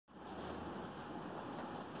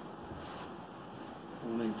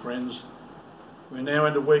Morning, friends. We're now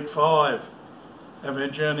into week 5 of our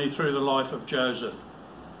journey through the life of Joseph,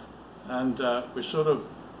 and we're sort of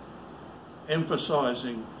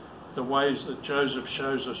emphasising the ways that Joseph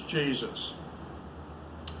shows us Jesus.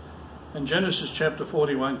 And Genesis chapter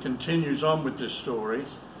 41 continues on with this story,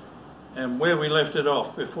 and where we left it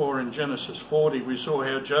off before in Genesis 40, we saw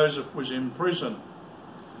how Joseph was in prison,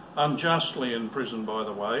 unjustly in prison, by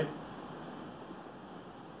the way.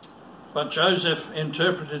 But Joseph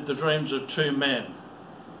interpreted the dreams of 2 men,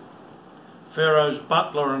 Pharaoh's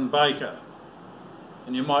butler and baker.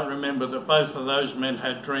 And you might remember that both of those men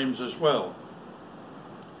had dreams as well.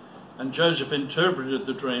 And Joseph interpreted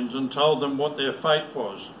the dreams and told them what their fate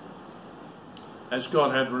was, as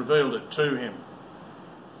God had revealed it to him.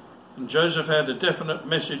 And Joseph had a definite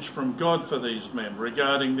message from God for these men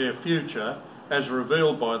regarding their future as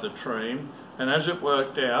revealed by the dream. And as it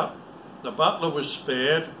worked out, the butler was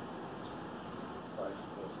spared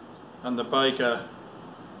and the baker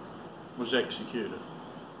was executed.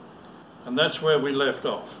 And that's where we left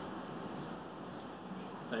off.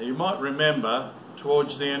 Now you might remember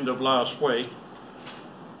towards the end of last week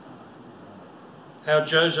how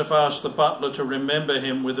Joseph asked the butler to remember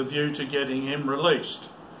him with a view to getting him released.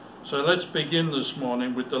 So let's begin this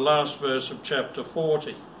morning with the last verse of chapter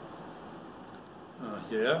 40.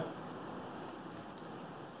 Here.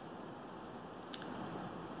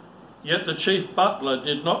 Yet the chief butler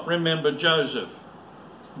did not remember Joseph,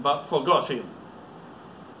 but forgot him.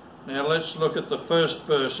 Now let's look at the first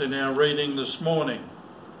verse in our reading this morning.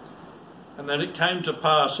 And then it came to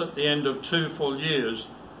pass at the end of 2 full years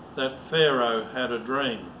that Pharaoh had a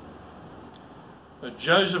dream. But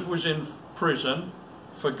Joseph was in prison,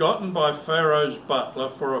 forgotten by Pharaoh's butler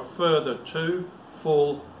for a further 2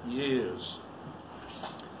 full years.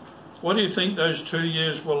 What do you think those 2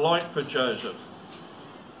 years were like for Joseph?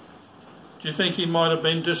 Do you think he might have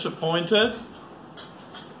been disappointed?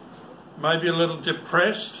 Maybe a little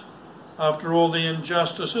depressed after all the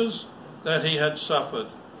injustices that he had suffered?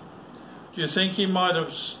 Do you think he might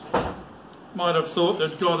have thought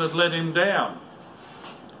that God had let him down?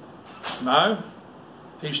 No,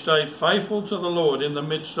 he stayed faithful to the Lord in the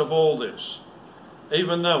midst of all this,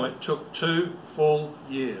 even though it took 2 full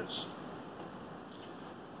years.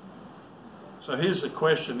 So here's the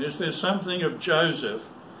question: is there something of Joseph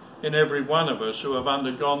in every one of us who have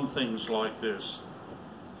undergone things like this?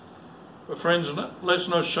 But friends, let's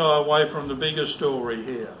not shy away from the bigger story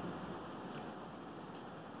here.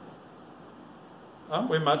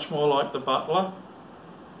 Aren't we much more like the butler?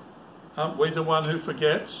 Aren't we the one who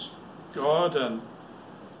forgets God and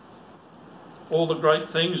all the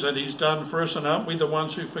great things that he's done for us? And aren't we the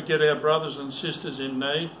ones who forget our brothers and sisters in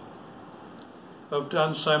need, who have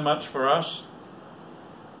done so much for us?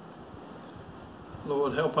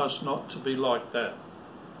 Lord, help us not to be like that.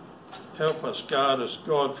 Help us, guard us,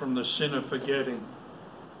 God, from the sin of forgetting.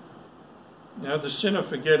 Now, the sin of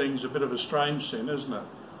forgetting is a bit of a strange sin, isn't it?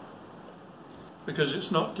 Because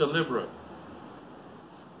it's not deliberate.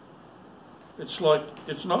 It's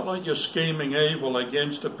not like you're scheming evil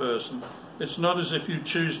against a person. It's not as if you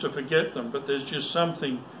choose to forget them, but there's just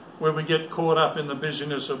something where we get caught up in the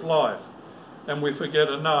busyness of life and we forget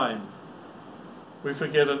a name. We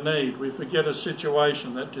forget a need. We forget a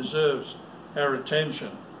situation that deserves our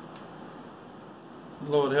attention.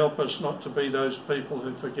 Lord, help us not to be those people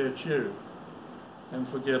who forget you and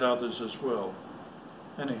forget others as well.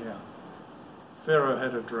 Anyhow, Pharaoh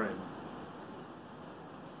had a dream.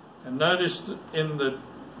 And notice that in the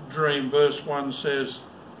dream, verse 1 says,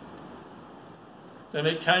 Then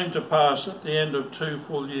it came to pass at the end of 2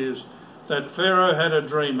 full years that Pharaoh had a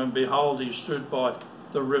dream, and behold, he stood by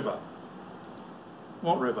the river.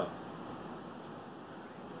 What river?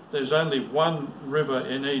 There's only one river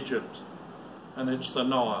in Egypt, and it's the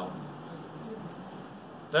Nile.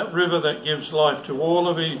 That river that gives life to all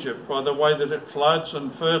of Egypt by the way that it floods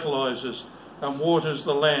and fertilises and waters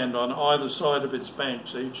the land on either side of its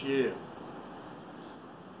banks each year.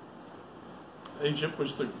 Egypt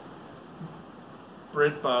was the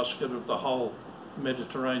breadbasket of the whole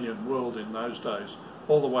Mediterranean world in those days,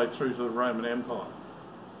 all the way through to the Roman Empire.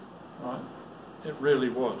 Right? It really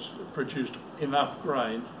was. It produced enough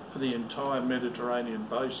grain for the entire Mediterranean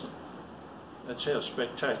basin. That's how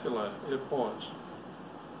spectacular it was.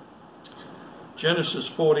 Genesis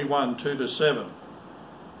 41, 2-7.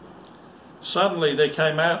 Suddenly there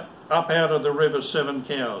came up out of the river 7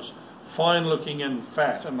 cows, fine-looking and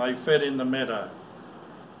fat, and they fed in the meadow.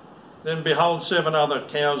 Then behold, 7 other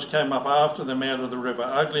cows came up after them out of the river,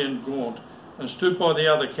 ugly and gaunt, and stood by the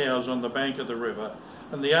other cows on the bank of the river.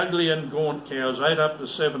 And the ugly and gaunt cows ate up the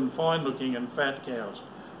 7 fine-looking and fat cows.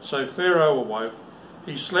 So Pharaoh awoke,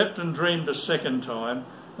 He slept and dreamed a second time,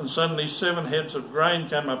 and suddenly 7 heads of grain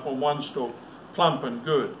came up on one stalk, plump and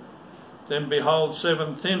good. Then behold,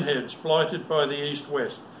 7 thin heads, blighted by the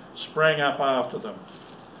east-west, sprang up after them.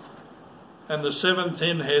 And the 7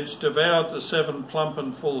 thin heads devoured the 7 plump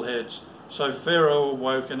and full heads. So Pharaoh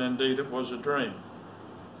awoke, and indeed it was a dream.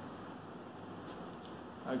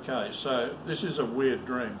 Okay, so this is a weird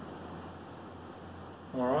dream.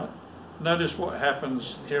 All right? Notice what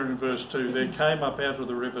happens here in verse 2. There came up out of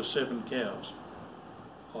the river 7 cows.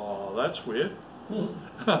 Oh, that's weird.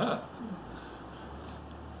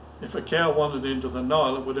 If a cow wandered into the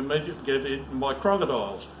Nile, it would immediately get eaten by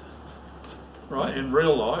crocodiles, right, in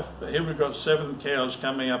real life. But here we've got 7 cows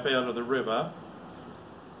coming up out of the river.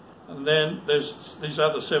 And then there's these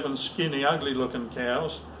other 7 skinny, ugly-looking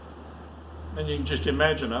cows. And you can just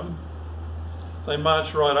imagine them. They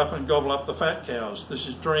march right up and gobble up the fat cows. This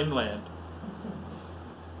is dreamland.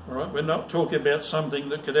 All right, we're not talking about something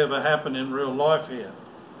that could ever happen in real life here.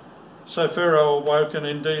 So Pharaoh awoke, and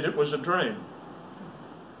indeed it was a dream.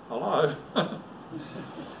 Hello?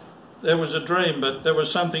 There was a dream, but there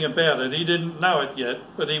was something about it. He didn't know it yet,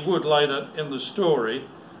 but he would later in the story.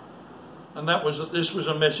 And that was that this was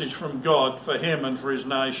a message from God for him and for his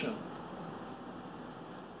nation.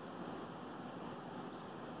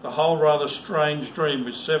 The whole rather strange dream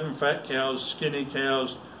with 7 fat cows, skinny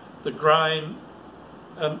cows, the grain,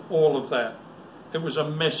 and all of that. It was a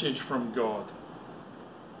message from God.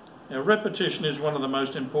 Now, repetition is one of the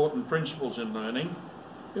most important principles in learning.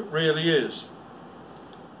 It really is.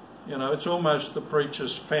 You know, it's almost the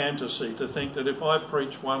preacher's fantasy to think that if I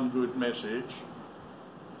preach one good message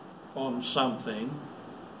on something,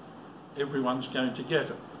 everyone's going to get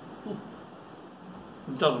it.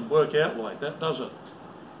 It doesn't work out like that, does it?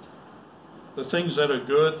 The things that are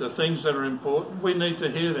good, the things that are important, we need to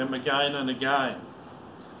hear them again and again.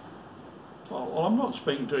 Well, I'm not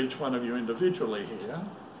speaking to each one of you individually here,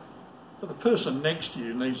 but the person next to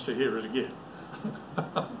you needs to hear it again.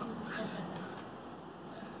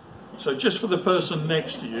 So just for the person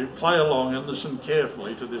next to you, play along and listen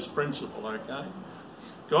carefully to this principle, okay?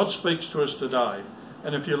 God speaks to us today,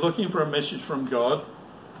 and if you're looking for a message from God,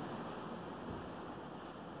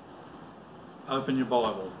 open your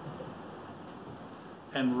Bible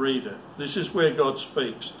and read it. This is where God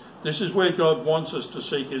speaks. This is where God wants us to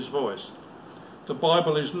seek his voice. The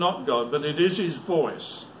Bible is not God, but it is his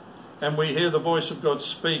voice. And we hear the voice of God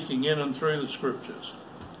speaking in and through the scriptures.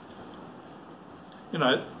 You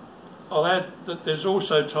know, I'll add that there's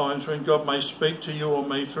also times when God may speak to you or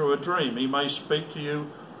me through a dream. He may speak to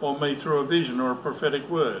you or me through a vision or a prophetic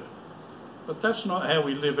word. But that's not how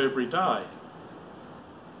we live every day.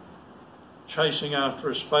 Chasing after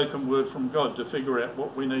a spoken word from God to figure out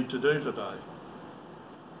what we need to do today.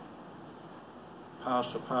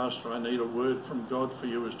 Pastor, I need a word from God for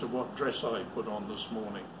you as to what dress I put on this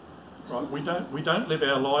morning. Right? We don't live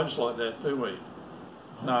our lives like that, do we?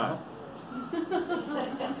 No.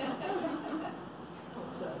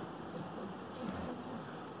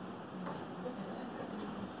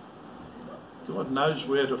 God knows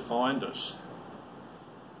where to find us.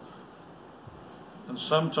 And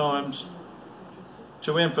sometimes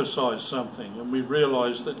to emphasise something, and we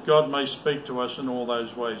realise that God may speak to us in all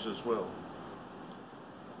those ways as well.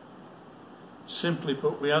 Simply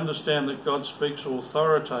put, we understand that God speaks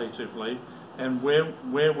authoritatively, and where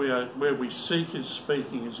we seek his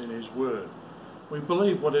speaking is in his word. We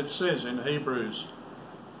believe what it says in Hebrews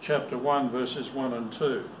chapter 1 verses 1 and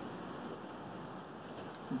 2.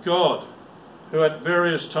 God, who at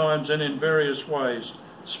various times and in various ways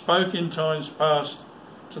spoke in times past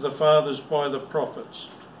to the fathers by the prophets,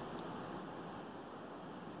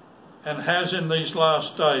 and has in these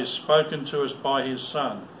last days spoken to us by his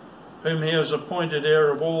Son, whom he has appointed heir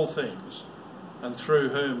of all things, and through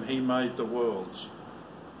whom he made the worlds.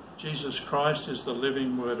 Jesus Christ is the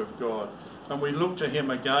living word of God, and we look to him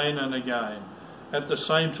again and again. At the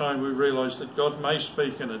same time, we realise that God may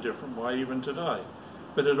speak in a different way even today,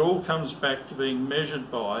 but it all comes back to being measured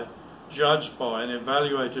by, judged by, and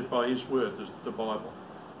evaluated by his word, the Bible.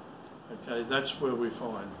 Okay, that's where we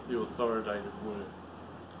find the authoritative word.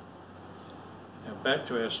 Now back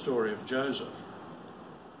to our story of Joseph.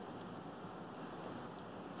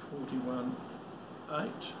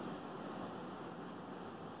 41:8.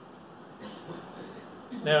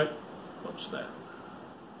 Now, what's that?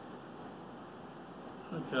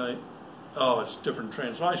 Okay. Oh, it's a different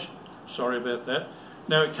translation. Sorry about that.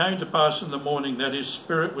 Now it came to pass in the morning that his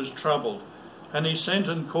spirit was troubled, and he sent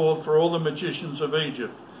and called for all the magicians of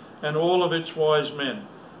Egypt and all of its wise men.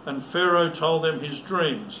 And Pharaoh told them his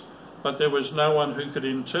dreams, but there was no one who could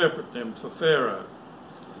interpret them for Pharaoh.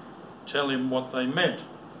 tell him what they meant.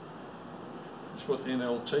 That's what the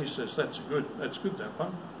NLT says. That's good, that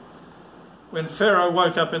one. When Pharaoh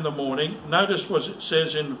woke up in the morning, notice what it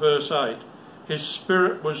says in verse 8. His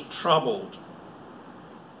spirit was troubled.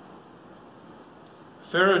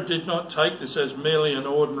 Pharaoh did not take this as merely an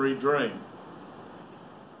ordinary dream.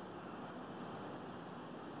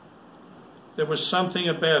 There was something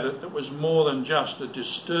about it that was more than just a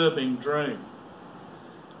disturbing dream.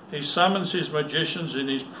 He summons his magicians and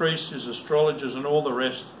his priests, his astrologers and all the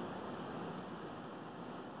rest.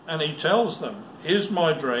 And he tells them, here's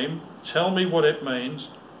my dream, tell me what it means.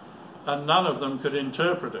 And none of them could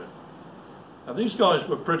interpret it. Now these guys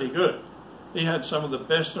were pretty good. He had some of the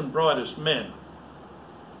best and brightest men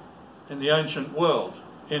in the ancient world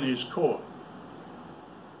in his court.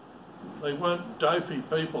 They weren't dopey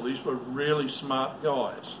people, these were really smart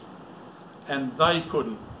guys. And they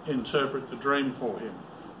couldn't interpret the dream for him.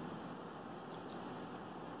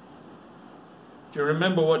 Do you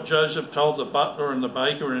remember what Joseph told the butler and the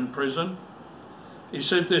baker in prison? He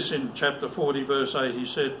said this in chapter 40, verse 8. He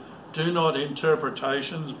said, do not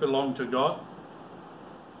interpretations belong to God?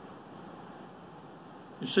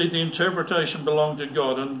 You see, the interpretation belonged to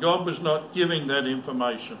God, and God was not giving that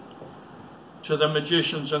information to the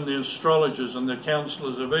magicians and the astrologers and the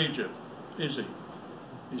counselors of Egypt, is he?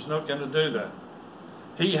 He's not going to do that.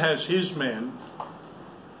 He has his man.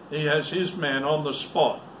 He has his man on the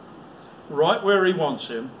spot, right where he wants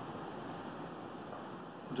him,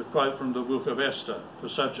 to quote from the book of Esther, for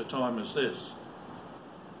such a time as this.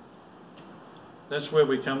 That's where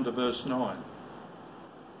we come to verse 9.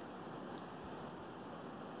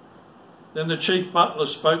 Then the chief butler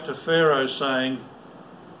spoke to Pharaoh, saying,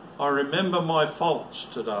 I remember my faults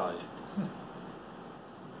today.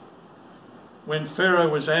 When Pharaoh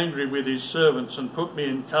was angry with his servants and put me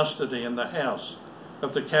in custody in the house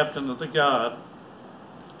of the captain of the guard,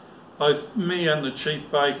 both me and the chief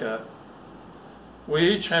baker, we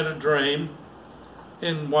each had a dream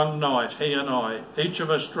in one night, he and I. Each of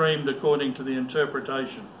us dreamed according to the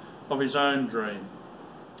interpretation of his own dream.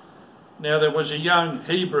 Now there was a young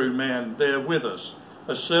Hebrew man there with us,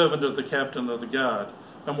 a servant of the captain of the guard,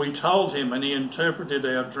 and we told him, and he interpreted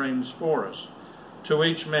our dreams for us. To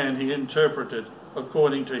each man he interpreted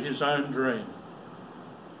according to his own dream.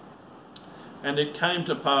 And it came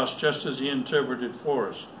to pass just as he interpreted for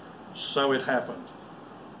us. So it happened.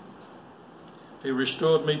 He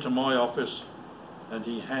restored me to my office, and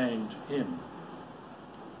he hanged him.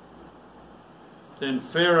 Then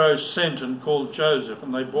Pharaoh sent and called Joseph,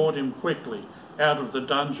 and they brought him quickly out of the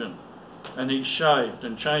dungeon. And he shaved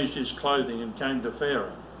and changed his clothing and came to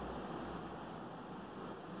Pharaoh.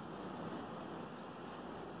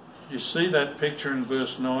 You see that picture in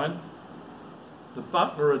verse 9? The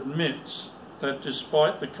butler admits that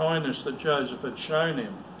despite the kindness that Joseph had shown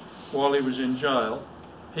him while he was in jail,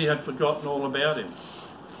 he had forgotten all about him.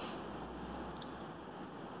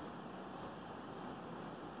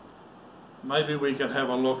 Maybe we could have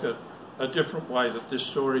a look at a different way that this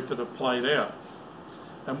story could have played out,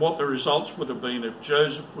 and what the results would have been if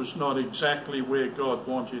Joseph was not exactly where God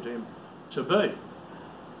wanted him to be.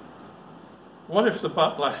 What if the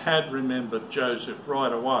butler had remembered Joseph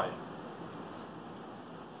right away?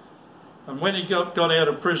 And when he got out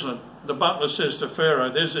of prison, the butler says to Pharaoh,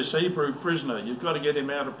 there's this Hebrew prisoner, you've got to get him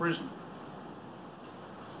out of prison.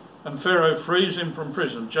 And Pharaoh frees him from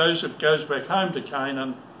prison. Joseph goes back home to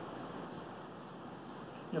Canaan.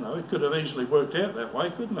 You know, it could have easily worked out that way,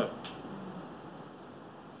 couldn't it?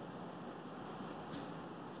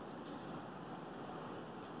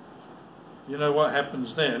 You know what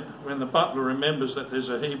happens then when the butler remembers that there's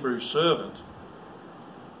a Hebrew servant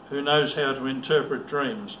who knows how to interpret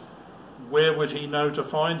dreams? Where would he know to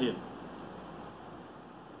find him?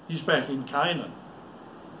 He's back in Canaan.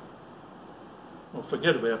 Well,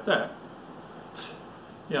 forget about that.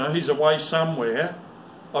 You know, he's away somewhere.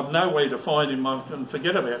 I've no way to find him, and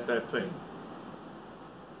forget about that thing.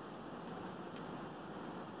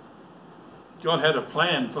 God had a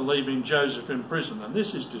plan for leaving Joseph in prison, and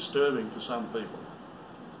this is disturbing for some people.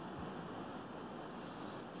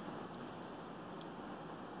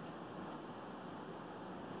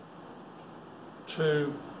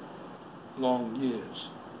 Two long years.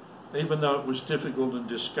 Even though it was difficult and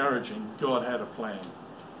discouraging, God had a plan.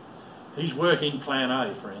 He's working plan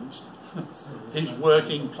A, friends. He's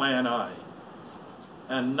working plan A.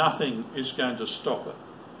 And nothing is going to stop it.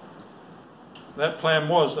 That plan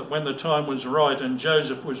was that when the time was right and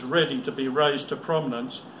Joseph was ready to be raised to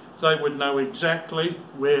prominence, they would know exactly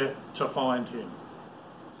where to find him.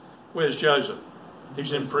 Where's Joseph?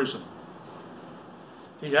 He's in prison.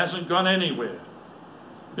 He hasn't gone anywhere.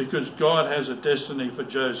 because God has a destiny for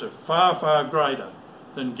Joseph far, far greater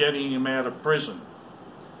than getting him out of prison.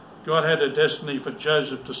 God had a destiny for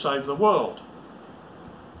Joseph to save the world.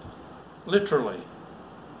 Literally.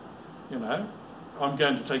 You know, I'm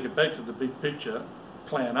going to take it back to the big picture.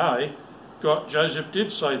 Plan A, Joseph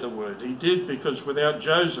did say the word. He did, because without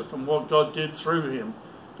Joseph and what God did through him,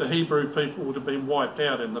 the Hebrew people would have been wiped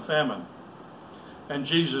out in the famine. And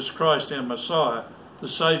Jesus Christ, our Messiah, the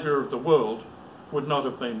Saviour of the world, would not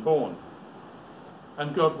have been born.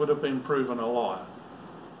 And God would have been proven a liar,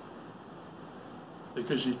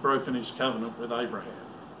 because he'd broken his covenant with Abraham.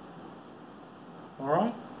 All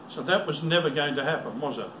right? So that was never going to happen,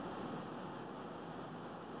 was it?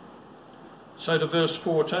 So to verse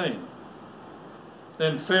 14.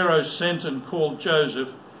 Then Pharaoh sent and called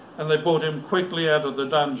Joseph, and they brought him quickly out of the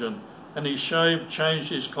dungeon. And he shaved, changed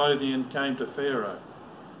his clothing, and came to Pharaoh.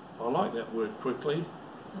 I like that word, quickly.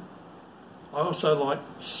 I also like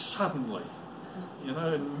suddenly. You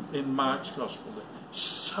know, in Mark's Gospel,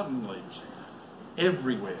 suddenly, it's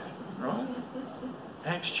everywhere, right?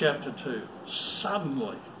 Acts chapter 2,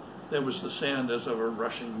 suddenly there was the sound as of a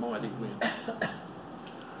rushing mighty wind.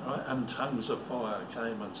 Right? And tongues of fire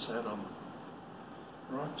came and sat on them.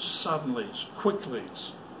 Right? Suddenly, quickly.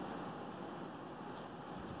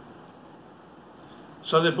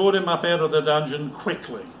 So they brought him up out of the dungeon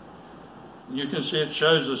quickly. And you can see it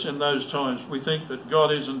shows us in those times we think that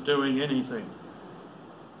God isn't doing anything.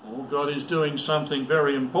 Or God is doing something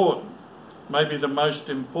very important. Maybe the most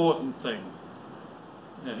important thing.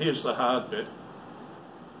 Now here's the hard bit.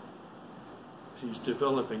 He's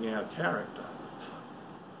developing our character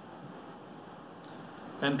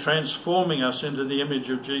and transforming us into the image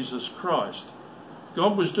of Jesus Christ.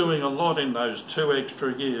 God was doing a lot in those 2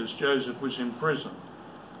 extra years Joseph was in prison.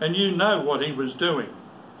 And you know what he was doing.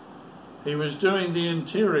 He was doing the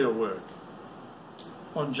interior work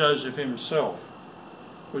on Joseph himself.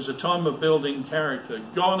 It was a time of building character.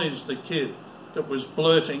 Gone is the kid that was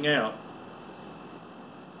blurting out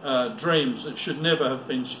dreams that should never have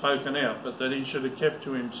been spoken out, but that he should have kept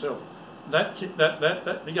to himself.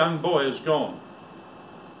 That young boy is gone.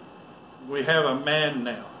 We have a man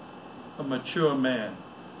now, a mature man,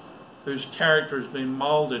 whose character has been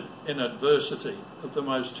moulded in adversity of the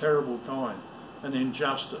most terrible kind and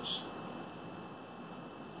injustice.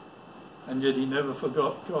 And yet he never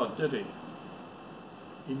forgot God, did he?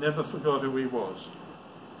 He never forgot who he was.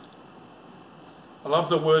 I love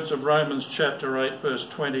the words of Romans chapter 8, verse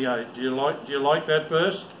 28. Do you like that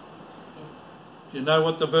verse? Do you know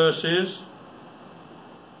what the verse is?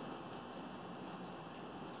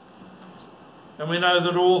 And we know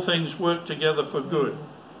that all things work together for good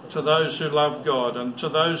to those who love God and to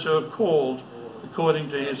those who are called according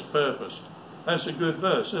to his purpose. That's a good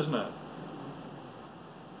verse, isn't it?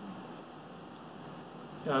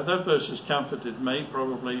 You know, that verse has comforted me,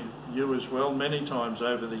 probably you as well, many times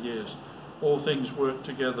over the years. All things work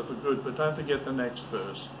together for good, but don't forget the next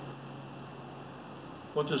verse.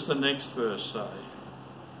 What does the next verse say?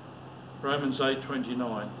 Romans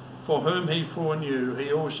 8:29. For whom he foreknew,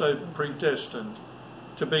 he also predestined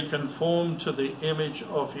to be conformed to the image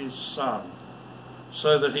of his Son,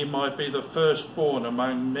 so that he might be the firstborn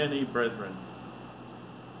among many brethren.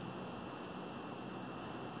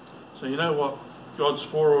 So you know what God's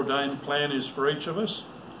foreordained plan is for each of us?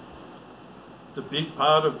 The big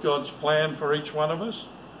part of God's plan for each one of us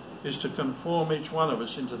is to conform each one of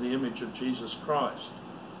us into the image of Jesus Christ.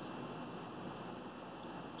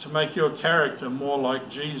 To make your character more like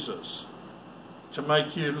Jesus. To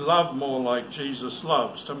make you love more like Jesus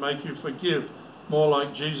loves. To make you forgive more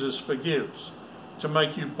like Jesus forgives. To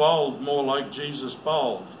make you bold more like Jesus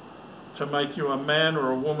bold. To make you a man or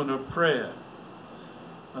a woman of prayer.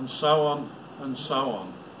 And so on and so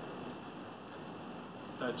on.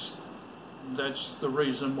 That's the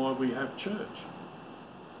reason why we have church.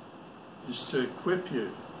 Is to equip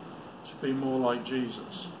you to be more like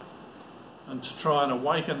Jesus. And to try and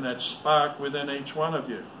awaken that spark within each one of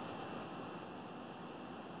you.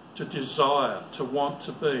 To desire, to want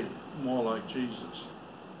to be more like Jesus.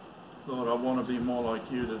 Lord, I want to be more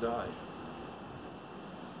like you today.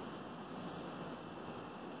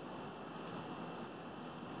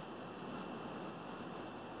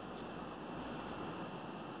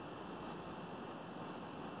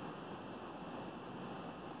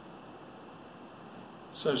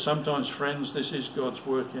 So sometimes, friends, this is God's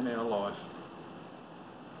work in our life.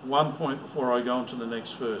 One point before I go on to the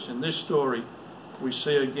next verse. In this story, we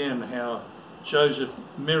see again how Joseph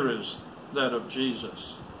mirrors that of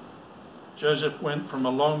Jesus. Joseph went from a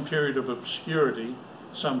long period of obscurity,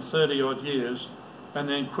 some 30 odd years, and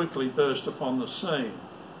then quickly burst upon the scene.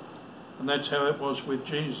 And that's how it was with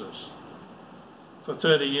Jesus. For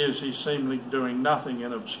 30 years he seemed doing nothing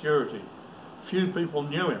in obscurity. Few people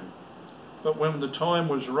knew him, but when the time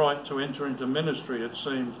was right to enter into ministry, it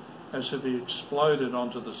seemed as if he exploded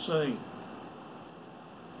onto the scene.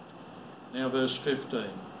 Now verse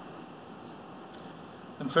 15.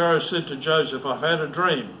 And Pharaoh said to Joseph, I've had a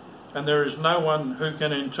dream, and there is no one who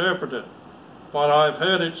can interpret it. But I've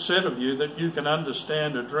heard it said of you that you can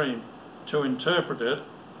understand a dream to interpret it.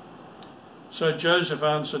 So Joseph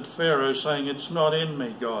answered Pharaoh, saying, it's not in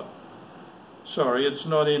me, it's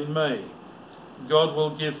not in me. God will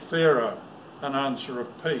give Pharaoh an answer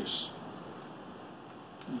of peace.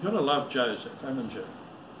 You've got to love Joseph, haven't you?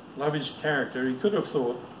 Love his character. He could have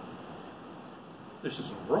thought, this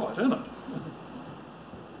isn't right, isn't it?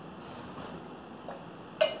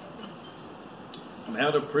 I'm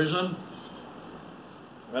out of prison.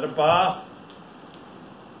 I've had a bath.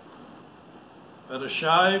 I've had a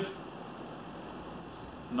shave.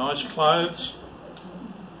 Nice clothes.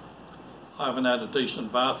 I haven't had a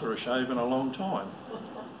decent bath or a shave in a long time.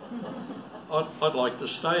 I'd like to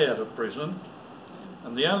stay out of prison.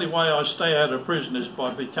 And the only way I stay out of prison is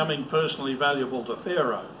by becoming personally valuable to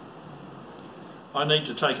Pharaoh. I need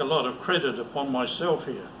to take a lot of credit upon myself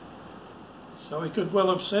here. So he could well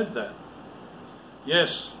have said that.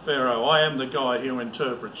 Yes, Pharaoh, I am the guy who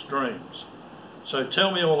interprets dreams. So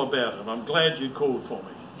tell me all about it. I'm glad you called for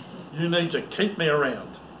me. You need to keep me around.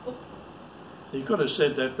 He could have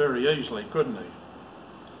said that very easily, couldn't he?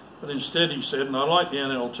 But instead he said, and I like the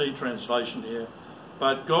NLT translation here,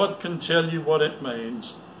 but God can tell you what it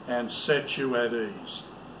means and set you at ease.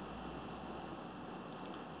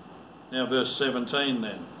 Now verse 17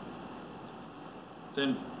 then.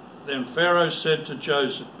 Then Pharaoh said to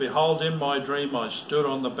Joseph, behold, in my dream I stood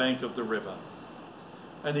on the bank of the river.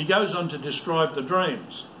 And he goes on to describe the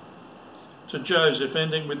dreams to Joseph,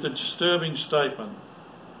 ending with the disturbing statement,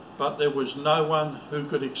 but there was no one who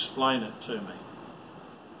could explain it to me.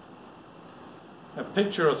 Now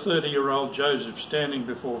picture a 30-year-old Joseph standing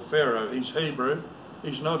before Pharaoh. He's Hebrew,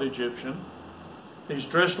 he's not Egyptian. He's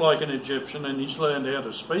dressed like an Egyptian and he's learned how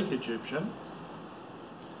to speak Egyptian.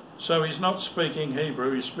 So he's not speaking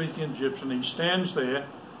Hebrew, he's speaking Egyptian. He stands there.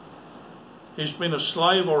 He's been a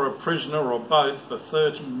slave or a prisoner or both for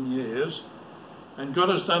 13 years. And God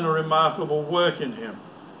has done a remarkable work in him.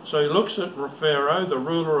 So he looks at Pharaoh, the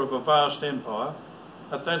ruler of a vast empire,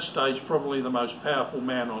 at that stage probably the most powerful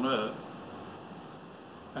man on earth.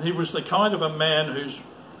 And he was the kind of a man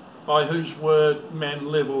by whose word men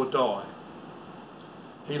live or die.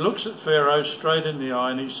 He looks at Pharaoh straight in the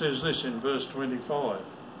eye and he says this in verse 25.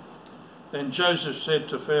 Then Joseph said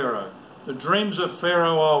to Pharaoh, the dreams of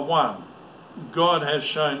Pharaoh are one. God has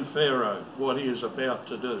shown Pharaoh what he is about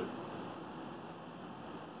to do.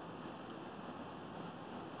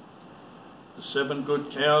 The 7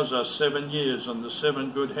 good cows are 7 years, and the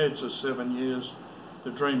 7 good heads are 7 years.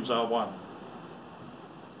 The dreams are one.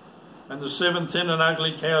 And the 7 thin and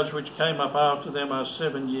ugly cows which came up after them are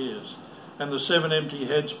 7 years. And the 7 empty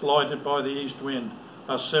heads blighted by the east wind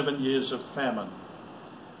are 7 years of famine.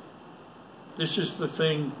 This is the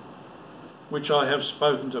thing which I have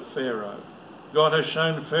spoken to Pharaoh. God has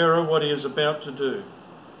shown Pharaoh what he is about to do.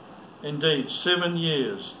 Indeed, 7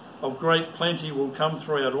 years of great plenty will come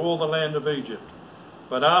throughout all the land of Egypt.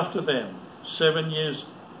 But after them, 7 years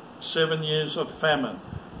of famine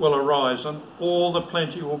will arise, and all the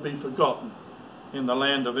plenty will be forgotten in the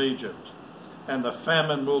land of Egypt, and the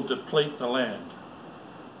famine will deplete the land.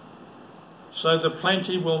 So the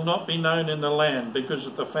plenty will not be known in the land because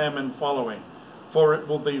of the famine following, for it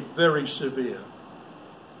will be very severe.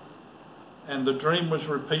 And the dream was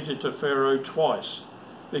repeated to Pharaoh twice,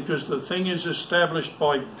 because the thing is established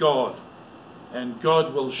by God, and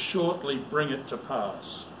God will shortly bring it to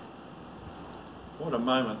pass. What a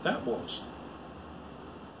moment that was.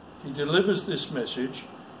 He delivers this message,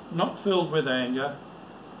 not filled with anger,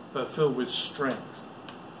 but filled with strength.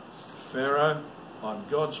 Pharaoh, I'm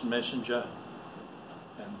God's messenger,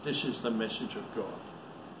 and this is the message of God.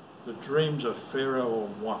 The dreams of Pharaoh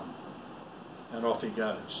are one. And off he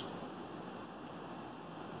goes.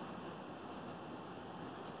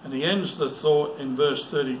 And he ends the thought in verse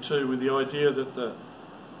 32 with the idea that the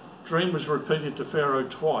dream was repeated to Pharaoh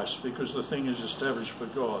twice because the thing is established for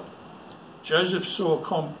God. Joseph saw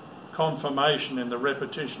confirmation in the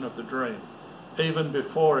repetition of the dream, even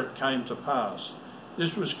before it came to pass.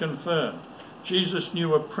 This was confirmed. Jesus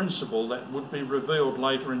knew a principle that would be revealed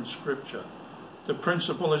later in Scripture. The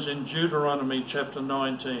principle is in Deuteronomy chapter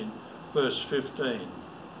 19, verse 15.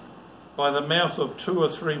 By the mouth of 2 or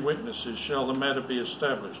 3 witnesses shall the matter be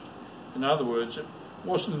established. In other words, it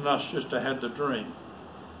wasn't enough just to have the dream.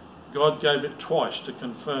 God gave it twice to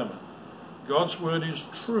confirm it. God's word is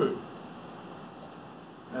true.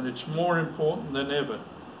 And it's more important than ever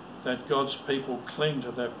that God's people cling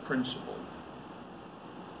to that principle.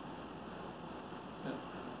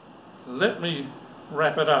 Let me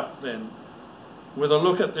wrap it up then with a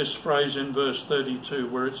look at this phrase in verse 32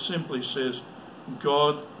 where it simply says,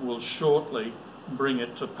 God will shortly bring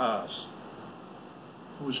it to pass.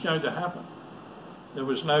 It was going to happen. There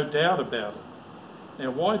was no doubt about it.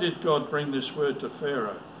 Now, why did God bring this word to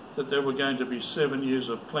Pharaoh? That there were going to be 7 years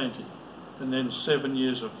of plenty and then 7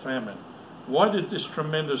 years of famine. Why did this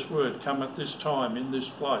tremendous word come at this time in this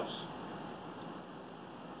place?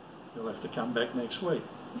 You'll have to come back next week.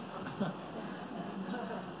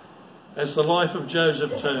 As the life of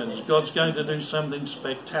Joseph turns, God's going to do something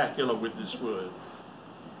spectacular with this word.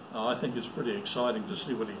 I think it's pretty exciting to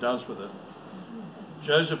see what he does with it.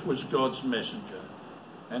 Joseph was God's messenger,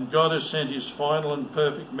 and God has sent his final and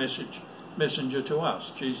perfect messenger to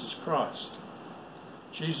us, Jesus Christ.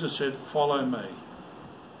 Jesus said, follow me.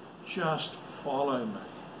 Just follow me.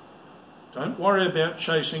 Don't worry about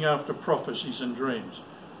chasing after prophecies and dreams.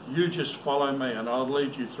 You just follow me and I'll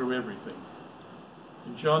lead you through everything.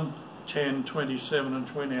 In John 10:27 and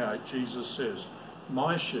 28, Jesus says,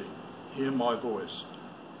 my sheep hear my voice,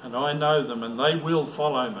 and I know them, and they will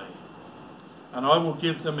follow me. And I will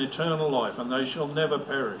give them eternal life, and they shall never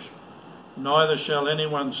perish, neither shall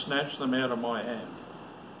anyone snatch them out of my hand.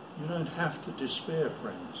 You don't have to despair,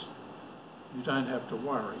 friends. You don't have to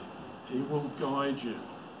worry. He will guide you.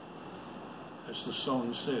 As the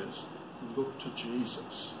song says, look to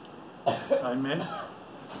Jesus. Amen.